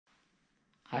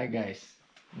Hi guys,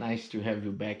 nice to have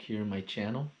you back here on my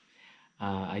channel.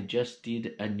 I just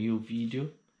did a new video.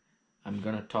 I'm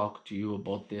gonna talk to you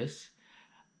about this.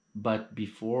 But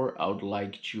before, I would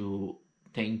like to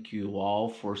thank you all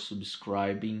for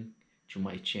subscribing to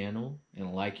my channel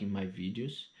and liking my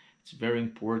videos. It's very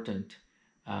important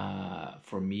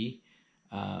for me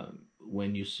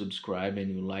when you subscribe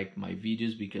and you like my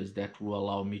videos, because that will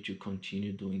allow me to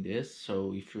continue doing this.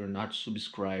 So if you're not a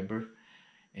subscriber,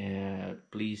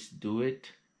 please do it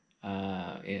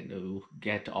and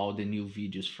get all the new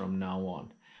videos from now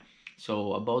on.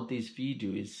 So about this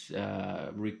video is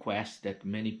a request that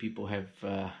many people have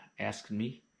asked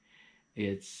me.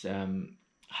 It's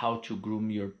how to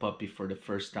groom your puppy for the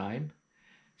first time.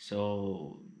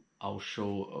 So I'll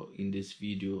show in this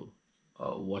video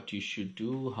what you should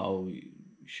do, how you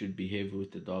should behave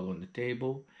with the dog on the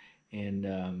table,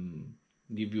 and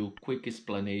give you quick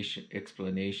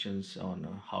explanations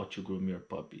on how to groom your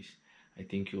puppies. I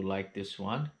think you'll like this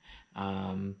one.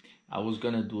 I was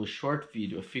gonna do a short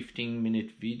video, a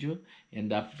 15-minute video,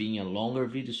 end up being a longer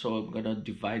video, so I'm gonna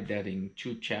divide that in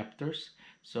 2 chapters.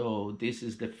 So this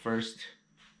is the first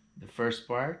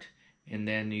part, and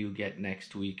then you get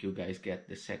next week, you guys get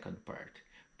the second part.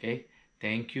 Okay,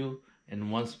 thank you,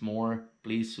 and once more,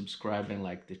 please subscribe and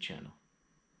like the channel.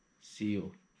 See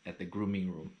you at the grooming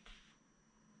room.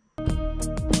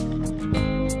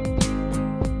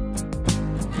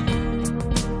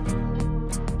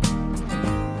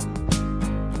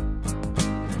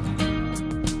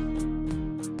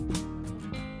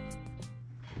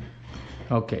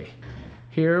 Okay,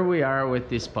 here we are with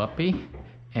this puppy,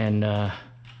 and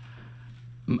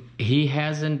he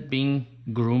hasn't been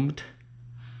groomed,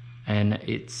 and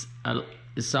it's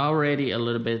already a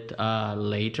little bit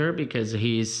later because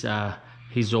he's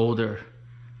older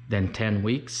than 10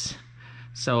 weeks.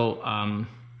 So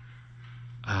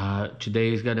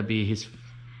today is gonna be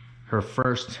her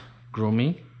first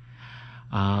grooming,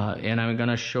 and I'm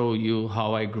gonna show you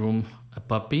how I groom a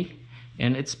puppy,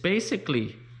 and it's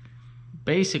basically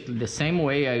the same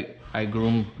way I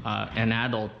groom an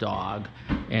adult dog.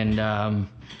 And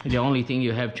the only thing,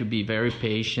 you have to be very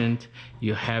patient.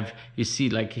 You see,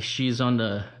 like, she's on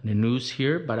the noose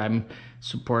here, but I'm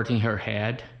supporting her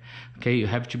head. Okay, you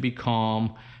have to be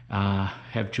calm,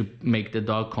 have to make the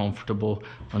dog comfortable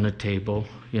on the table,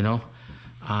 you know.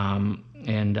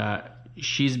 And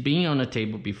she's been on a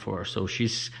table before, so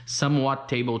she's somewhat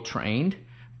table trained,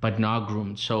 but not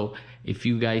groomed. So if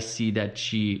you guys see that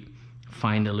she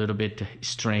find a little bit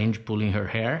strange pulling her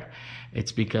hair,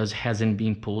 it's because it hasn't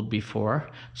been pulled before.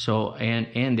 So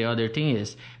and the other thing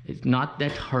is, it's not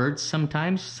that hurts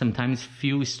sometimes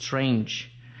feel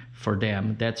strange for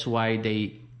them. That's why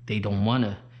they don't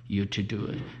want you to do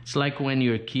it. It's like when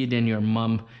you're a kid and your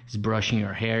mom is brushing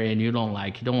your hair and you don't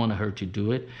want her to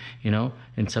do it, you know.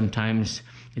 And sometimes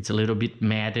it's a little bit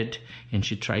matted and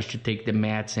she tries to take the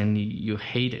mats and you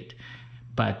hate it,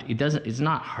 but it's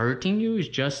not hurting you, it's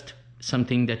just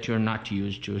something that you're not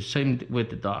used to. Same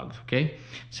with the dogs. Okay,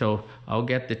 so I'll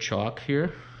get the chalk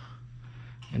here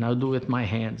and I'll do it with my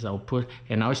hands. I'll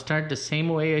start the same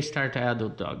way I start an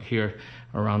adult dog, here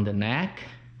around the neck.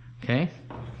 Okay,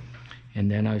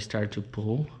 and then I start to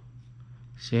pull.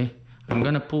 See, I'm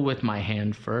gonna pull with my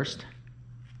hand first.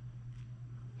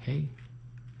 Okay,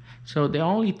 so the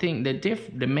only thing,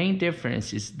 the main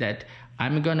difference is that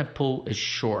I'm gonna pull a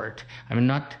short. I'm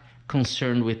not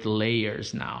concerned with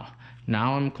layers now.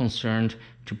 Now I'm concerned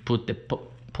to pull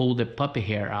the puppy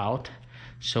hair out,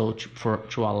 so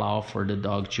to allow for the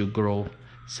dog to grow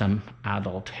some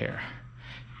adult hair.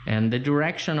 And the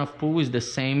direction of pull is the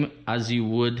same as you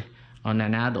would on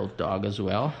an adult dog as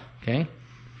well. Okay,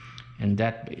 and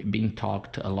that being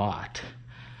talked a lot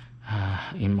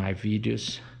in my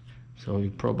videos, so you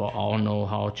probably all know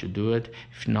how to do it.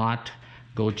 If not,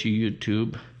 go to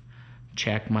YouTube,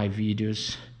 check my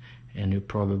videos, and you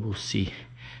probably will see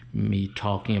me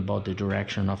talking about the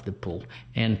direction of the pull.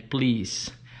 And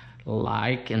please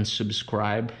like and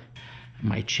subscribe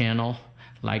my channel,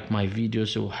 like my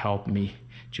videos. It will help me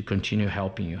to continue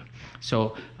helping you.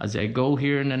 So as I go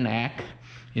here in the neck,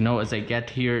 you know, as I get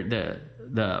here,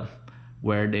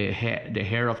 where the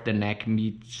hair of the neck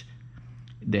meets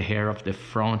the hair of the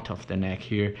front of the neck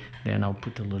here, then I'll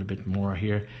put a little bit more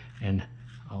here and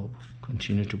I'll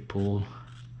continue to pull.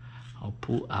 I'll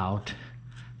pull out.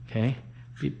 Okay,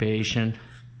 be patient.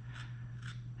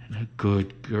 And a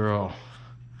good girl.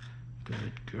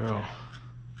 Good girl.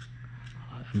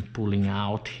 I'm pulling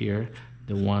out here,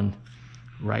 the one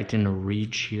right in the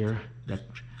ridge here that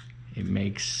it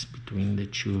makes between the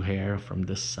 2 hair from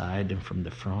the side and from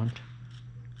the front.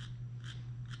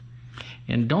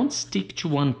 And don't stick to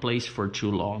one place for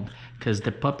too long, because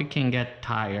the puppy can get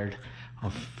tired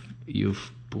of you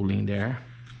pulling there.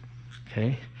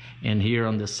 Okay, and here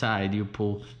on the side you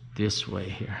pull this way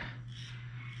here,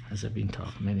 as I've been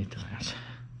talking many times.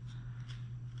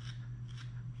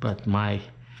 But my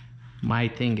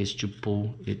thing is to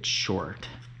pull it short.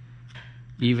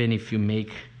 Even if you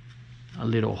make a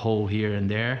little hole here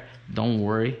and there, don't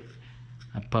worry.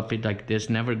 A puppy like this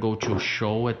never go to a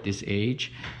show at this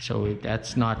age, so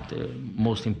that's not the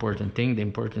most important thing. The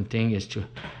important thing is to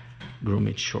groom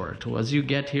it short. Well, as you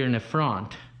get here in the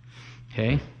front,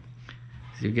 okay,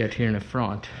 as you get here in the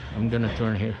front, I'm gonna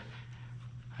turn here.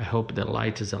 I hope the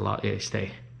light is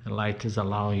stay. The light is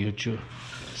allowing you to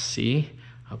see.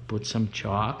 I'll put some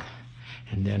chalk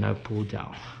and then I'll pull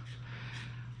down.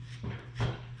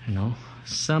 You know,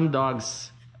 some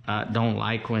dogs don't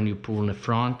like when you pull in the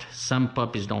front. Some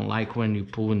puppies don't like when you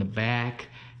pull in the back.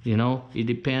 You know, it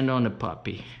depends on the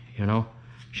puppy. You know,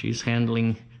 she's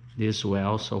handling this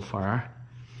well so far.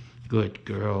 Good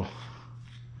girl.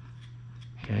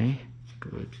 Okay,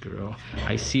 good girl.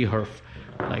 I see her,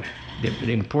 like,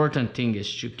 the important thing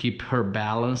is to keep her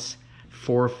balance,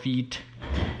 4 feet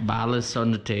balance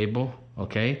on the table.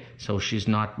 Okay, so she's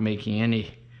not making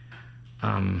any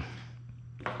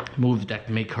move that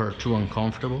make her too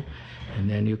uncomfortable, and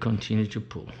then you continue to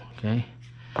pull. Okay,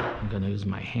 I'm gonna use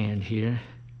my hand here.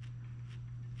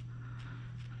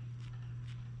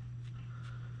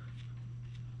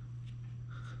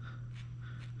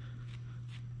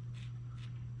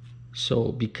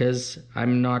 So because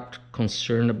I'm not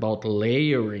concerned about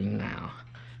layering now,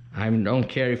 I don't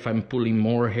care if I'm pulling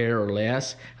more hair or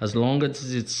less, as long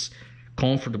as it's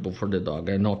comfortable for the dog.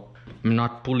 I'm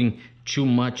not pulling too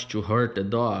much to hurt the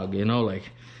dog, you know,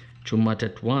 like too much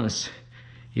at once.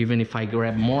 Even if I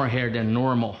grab more hair than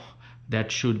normal,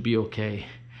 that should be okay.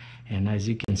 And as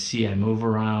you can see, I move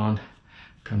around,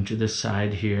 come to the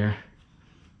side here.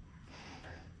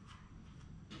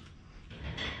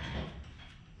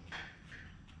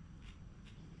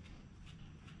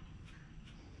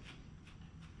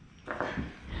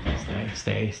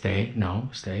 Stay, no,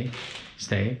 stay,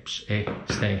 stay,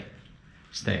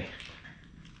 stay.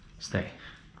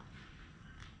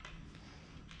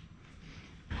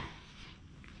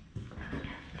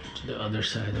 To the other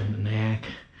side of the neck,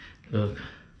 look.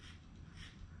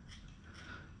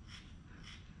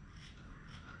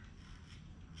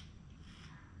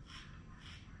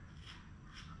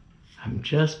 I'm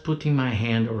just putting my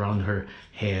hand around her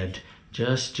head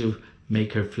just to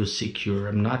make her feel secure.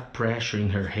 I'm not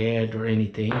pressuring her head or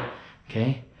anything,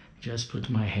 okay? Just put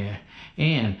my hair.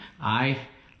 And I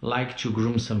like to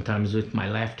groom sometimes with my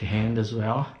left hand as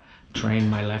well. Train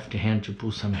my left hand to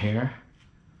pull some hair,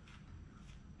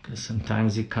 because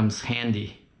sometimes it comes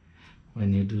handy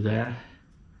when you do that.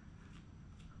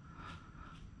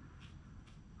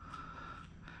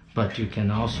 But you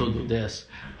can also do this.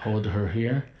 Hold her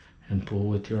here and pull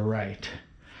with your right,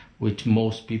 which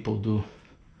most people do.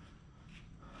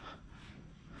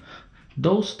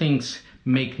 Those things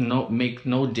make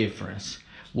no difference.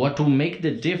 What will make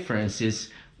the difference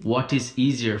is what is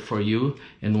easier for you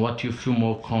and what you feel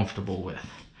more comfortable with.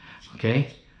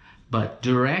 Okay? But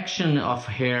direction of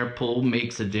hair pull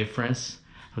makes a difference.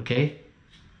 Okay?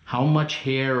 How much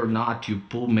hair or not you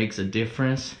pull makes a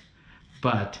difference.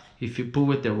 But if you pull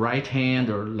with the right hand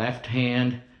or left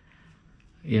hand,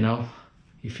 you know,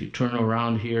 if you turn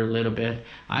around here a little bit,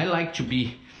 I like to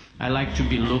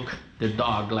look the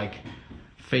dog, like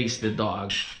face the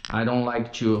dog. I don't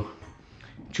like to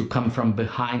come from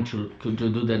behind to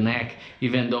do the neck,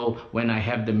 even though when I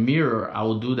have the mirror I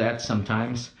will do that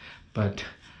sometimes, but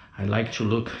I like to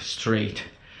look straight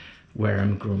where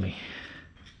I'm grooming.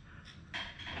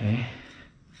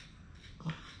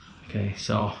 Okay,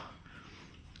 so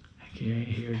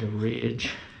here the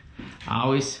ridge.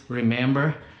 Always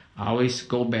remember, always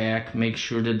go back, make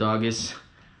sure the dog is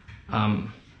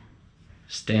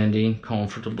standing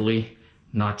comfortably,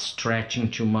 not stretching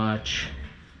too much.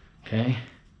 Okay,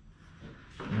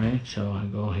 all right, so I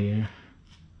go here.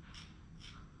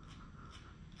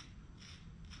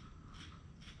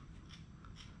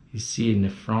 You see in the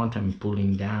front I'm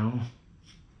pulling down.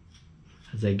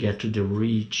 As I get to the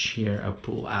reach here, I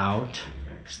pull out.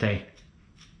 Stay.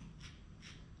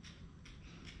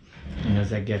 And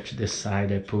as I get to this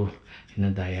side, I pull in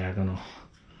a diagonal.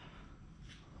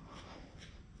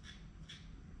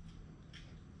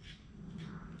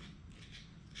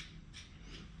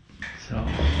 So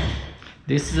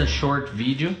this is a short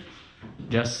video.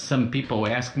 Just some people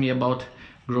ask me about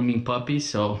grooming puppies,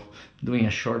 so doing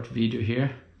a short video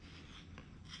here.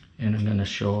 And I'm gonna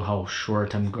show how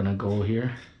short I'm gonna go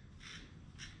here.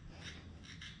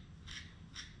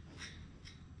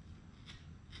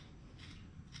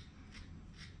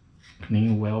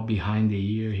 opening well behind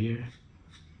the ear here.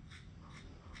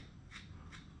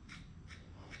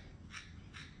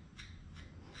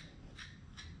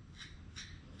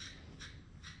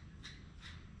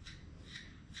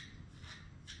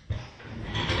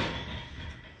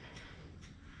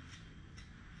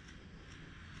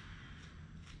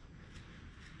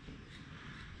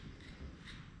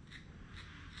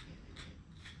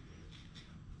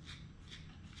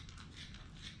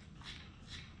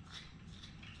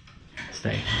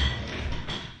 Stay.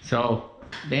 So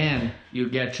then you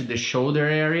get to the shoulder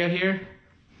area here.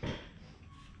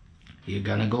 You're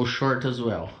gonna go short as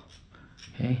well.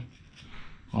 Okay?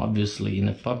 Obviously in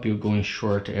a puppy you're going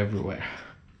short everywhere.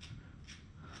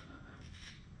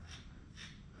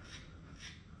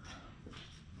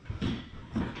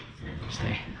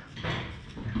 Stay.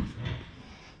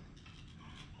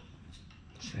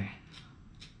 Stay.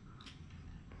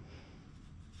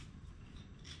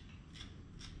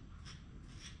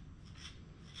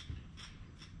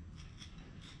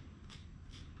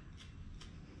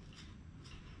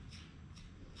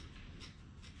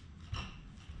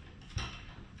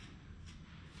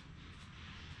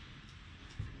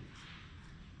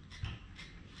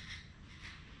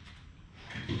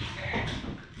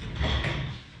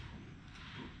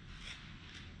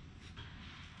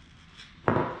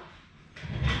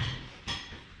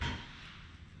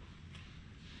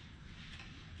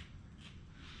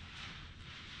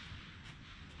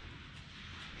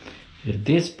 At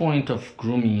this point of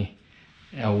grooming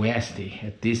a Westie,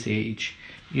 at this age,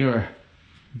 you're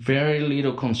very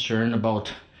little concerned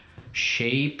about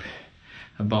shape,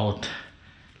 about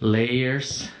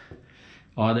layers,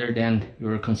 other than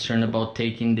you're concerned about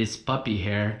taking this puppy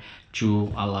hair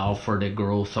to allow for the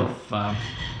growth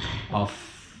of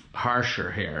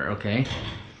harsher hair, okay?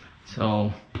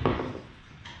 So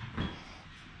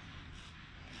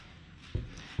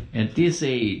at this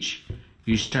age,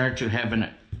 you start to have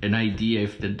an idea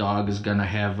if the dog is gonna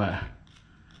have a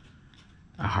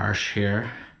harsh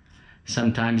hair.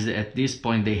 Sometimes at this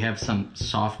point they have some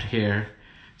soft hair.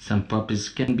 Some puppies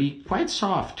can be quite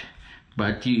soft,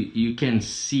 but you can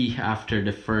see after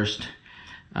the first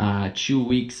 2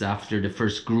 weeks after the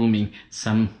first grooming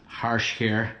some harsh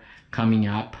hair coming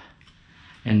up,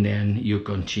 and then you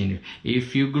continue.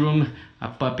 If you groom a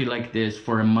puppy like this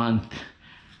for a month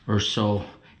or so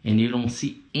and you don't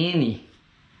see any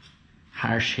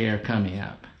harsh hair coming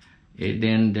up,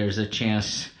 then there's a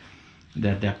chance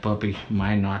that that puppy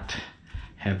might not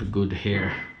have good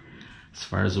hair as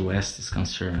far as West is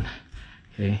concerned.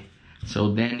 Okay,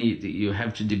 so then you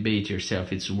have to debate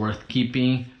yourself. It's worth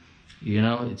keeping, you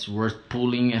know, it's worth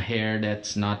pulling a hair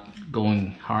that's not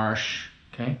going harsh.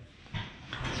 Okay,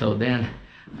 so then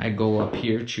I go up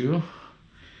here too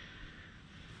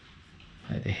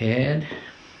by the head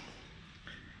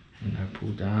and I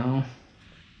pull down.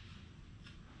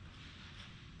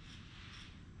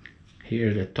 Here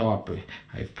at the top,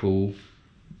 I pull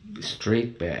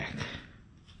straight back.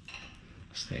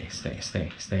 Stay, stay, stay,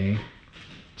 stay,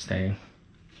 stay.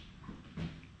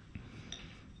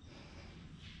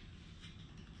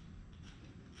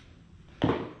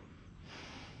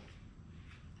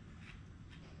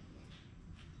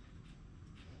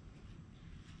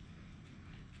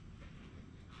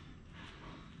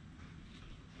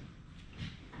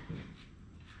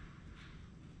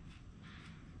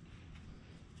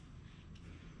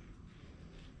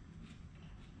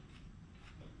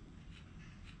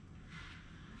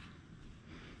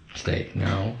 Stay.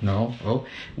 No, no. Oh,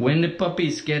 when the puppy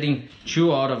is getting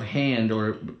too out of hand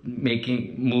or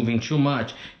moving too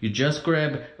much, you just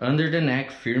grab under the neck,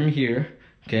 firm here,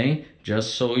 okay?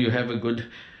 Just so you have a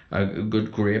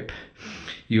good grip.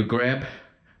 You grab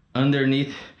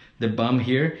underneath the bum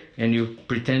here, and you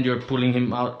pretend you're pulling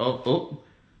him out.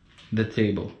 The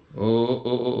table.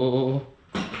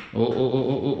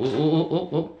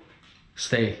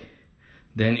 Stay.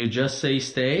 Then you just say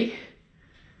stay.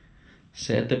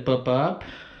 Set the pup up,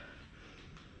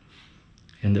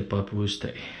 and the pup will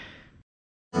stay.